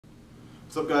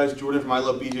What's up guys, Jordan from I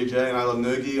Love BJJ and I Love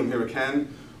Nogi. I'm here with Ken.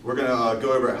 We're going to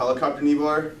go over a helicopter knee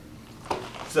bar.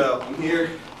 So I'm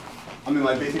here, I'm in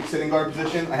my basic sitting guard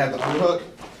position. I have the underhook.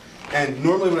 And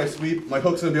normally when I sweep, my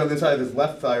hook's going to be on the inside of his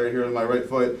left thigh right here on my right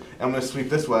foot. And I'm going to sweep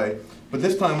this way. But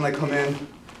this time when I come in,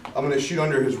 I'm going to shoot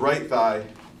under his right thigh.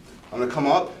 I'm going to come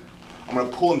up, I'm going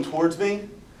to pull him towards me, and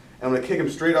I'm going to kick him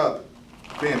straight up.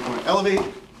 Bam, I'm going to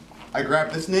elevate, I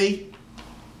grab this knee,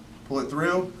 pull it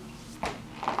through,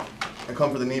 and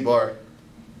come for the knee bar.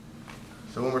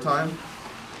 So one more time.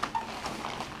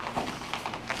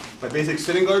 My basic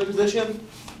sitting guard position.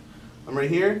 I'm right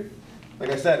here. Like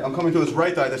I said, I'm coming to his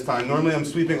right thigh this time. Normally I'm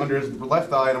sweeping under his left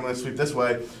thigh and I'm going to sweep this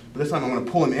way. But this time I'm going to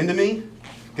pull him into me,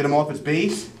 get him off his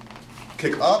base,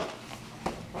 kick up.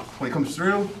 When he comes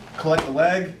through, collect the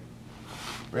leg,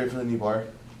 ready for the knee bar.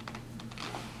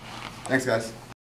 Thanks guys.